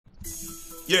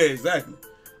Yeah, exactly.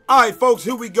 All right, folks,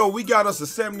 here we go. We got us a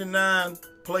 79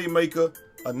 playmaker,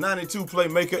 a 92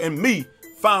 playmaker, and me,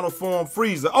 Final Form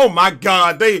Freezer. Oh my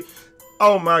God,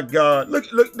 oh my God. Look.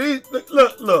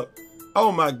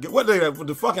 Oh my God, what they got?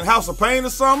 The fucking House of Pain or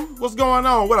something? What's going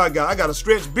on? What I got? I got a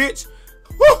stretch bitch.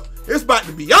 Woo, it's about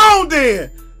to be on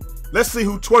then. Let's see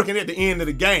who twerking at the end of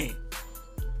the game.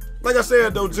 Like I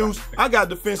said though, Juice, I got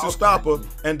defensive stopper,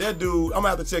 and that dude, I'm gonna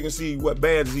have to check and see what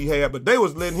badges he had, but they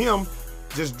was letting him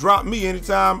just drop me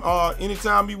anytime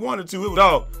he wanted to. It was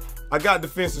dog. I got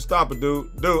defensive stopper, dude.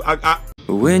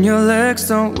 When your legs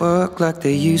don't work like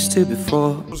they used to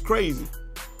before. It was crazy.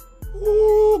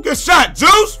 Ooh, good shot,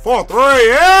 Juice. 4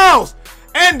 3Ls.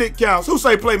 And it counts. Who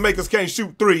say playmakers can't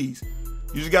shoot threes?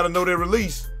 You just gotta know their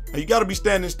release. And you gotta be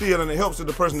standing still, and it helps to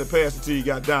the person that passed it till you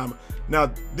got diamond.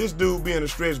 Now, this dude being a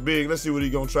stretch big, let's see what he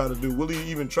gonna try to do. Will he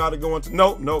even try to go into?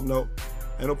 Nope.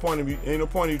 Ain't no point in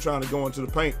you trying to go into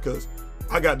the paint, because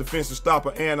I got defensive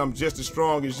stopper and I'm just as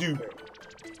strong as you.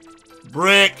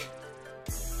 Brick.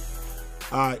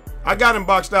 All right, I got him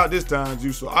boxed out this time,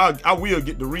 Juice, so I will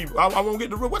get the rebound. I won't get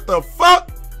the what the fuck?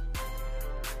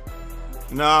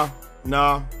 Nah,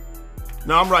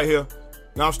 I'm right here.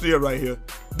 Nah, I'm still right here.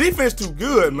 Defense too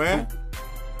good, man.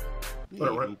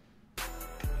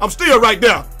 I'm still right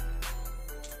there.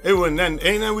 It wasn't nothing,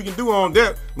 ain't nothing we can do on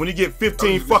that when you get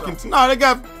 15 fucking. Nah, they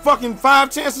got fucking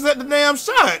 5 chances at the damn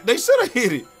shot. They should have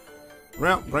hit it.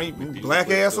 Bring black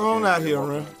ass on out here,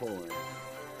 man.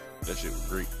 That shit was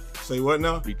great. Say what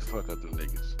now? Beat the fuck out them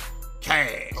niggas.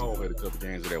 Cash. I played a couple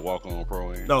games of that walk-on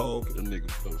pro. No, okay. Them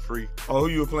niggas so free. Oh, who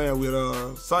you were playing with?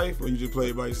 Syph, or you just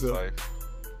played by yourself? Syph.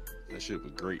 That shit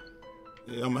was great.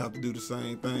 Yeah, I'm gonna have to do the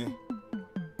same thing.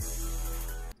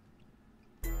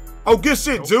 Oh, good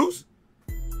shit, Juice.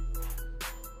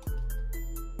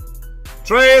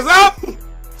 Trey's up.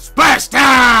 Splash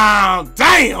down.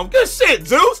 Damn, good shit,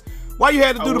 Juice. Why you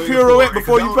had to do the pirouette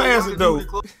before you pass it, though?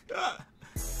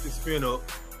 Spin up.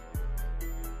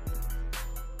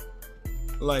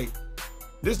 Like,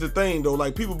 this is the thing, though.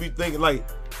 Like, people be thinking, like,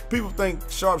 people think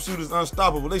sharpshooters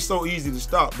unstoppable. They so easy to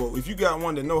stop, but if you got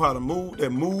one that know how to move,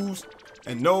 that moves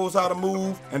and knows how to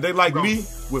move, and they like me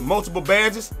with multiple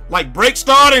badges, like break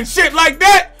start and shit like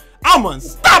that, I'm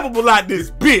unstoppable like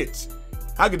this bitch.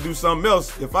 I can do something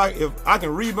else. If I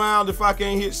can rebound if I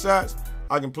can't hit shots,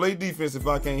 I can play defense if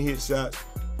I can't hit shots.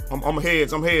 I'm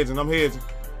hedging. I'm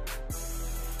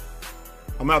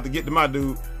gonna have to get to my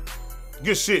dude.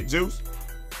 Good shit, Juice.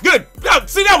 Good.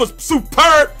 See, that was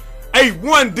superb.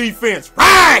 A1 defense.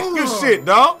 Right. Good shit,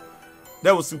 dog.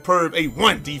 That was superb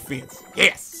A1 defense.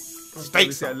 Yes.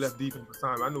 Stakes. I left defense for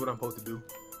time. I know what I'm supposed to do.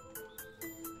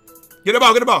 Get the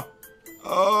ball. Get the ball.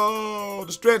 Oh,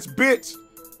 the stretch, bitch.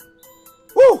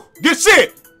 Woo. Good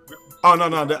shit. Oh, no.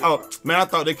 Oh, man, I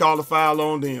thought they called a foul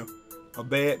on them. A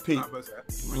bad pick.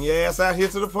 Bring your ass out here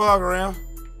to the park around.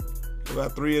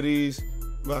 About 3 of these.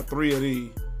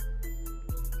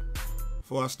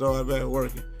 Before I start back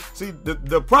working. See,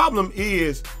 the problem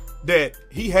is that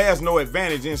he has no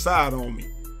advantage inside on me.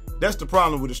 That's the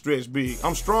problem with the stretch big.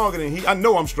 I'm stronger than he. I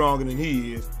know I'm stronger than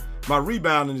he is. My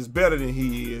rebounding is better than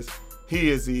he is.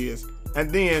 His is. And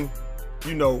then,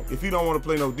 you know, if you don't want to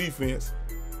play no defense,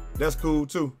 that's cool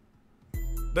too.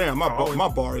 Damn, my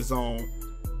bar is on.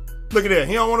 Look at that.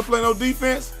 He don't want to play no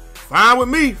defense. Fine with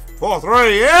me. 4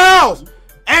 3Ls.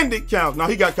 And it counts. Now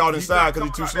he got caught inside because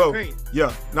he's too slow.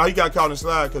 Yeah. Now he got caught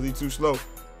inside because he's too slow.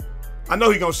 I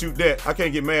know he gonna shoot that. I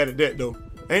can't get mad at that though.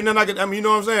 Ain't nothing I can. I mean, you know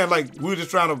what I'm saying? Like we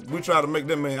try to make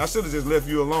that man. I should have just left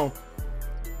you alone.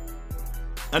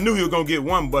 I knew he was gonna get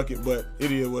 1 bucket, but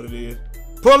it is what it is.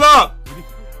 Pull up.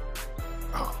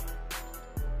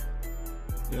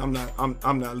 Yeah,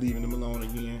 I'm not leaving him alone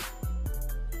again.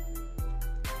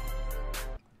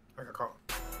 I got caught.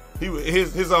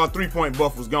 His 3-point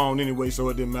buff was gone anyway, so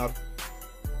it didn't matter.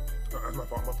 That's my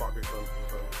fault, big brother.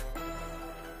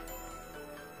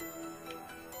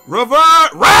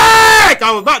 Revert rack!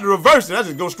 I was about to reverse it. I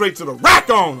just go straight to the rack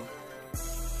on him.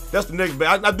 That's the next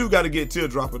bad. I do got to get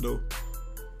teardropper though,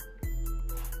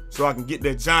 so I can get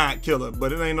that giant killer.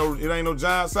 But it ain't no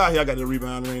giant side here. I got the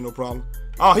rebound. It ain't no problem.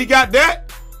 Oh, he got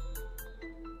that.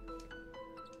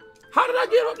 How did I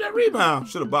give up that rebound?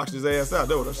 Should have boxed his ass out.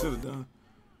 That's what I should have done.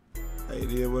 Hey,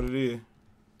 it is what it is.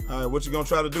 All right, what you gonna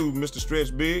try to do, Mr.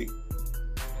 Stretch Big?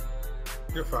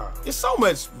 You're fine. It's so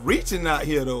much reaching out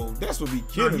here, though. That's what be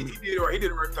killing me. He did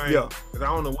the right thing. Yeah. Because I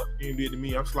don't know what the game did to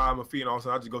me. I'm sliding my feet, and all of a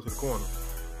sudden I just go to the corner.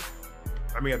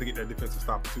 I may have to get that defensive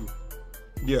stopper, too.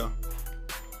 Yeah.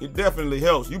 It definitely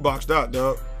helps. You boxed out,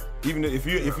 dog. Even if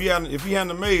he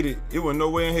hadn't made it, it was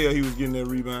nowhere in hell he was getting that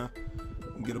rebound.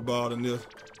 Get a ball in this.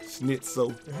 Snit so.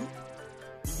 You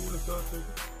doing start taking.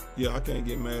 Yeah, I can't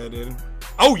get mad at him.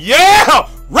 Oh yeah!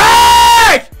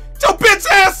 Rag! Your bitch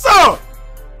ass up!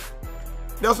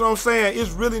 That's what I'm saying.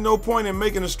 It's really no point in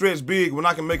making a stretch big when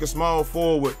I can make a small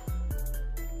forward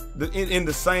in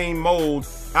the same mold.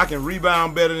 I can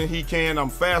rebound better than he can. I'm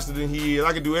faster than he is.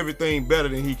 I can do everything better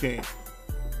than he can.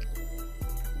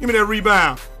 Give me that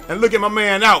rebound. And look at my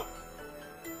man out.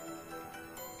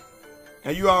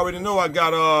 And you already know I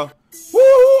got, woo!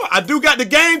 I do got the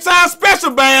game time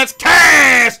special badge.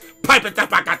 Cash! Pipe it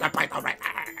up. I got that pipe. All right.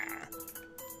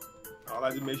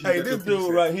 Hey, this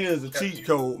dude right here is a cheat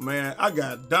code, man. I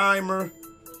got Dimer,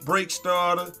 break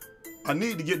starter. I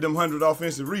need to get them 100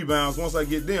 offensive rebounds. Once I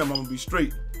get them, I'm gonna be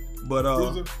straight. But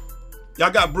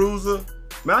y'all got Bruiser.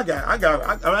 Man,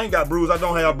 I ain't got Bruiser. I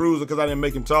don't have Bruiser because I didn't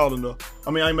make him tall enough. I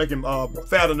mean, I ain't make him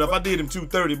fat enough. I did him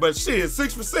 230, but shit,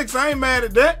 6 for 6. I ain't mad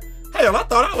at that. Hell, I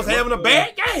thought I was having a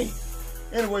bad game.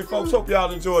 Anyway, folks, hope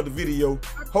y'all enjoyed the video.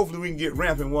 Hopefully we can get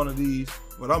ramping one of these.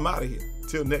 But I'm out of here.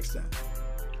 Till next time.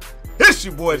 It's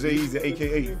your boy Jay Easy,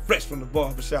 aka Fresh from the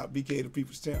Barbershop, BK the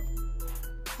People's Champ.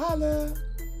 Holla.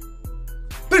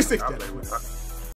 360.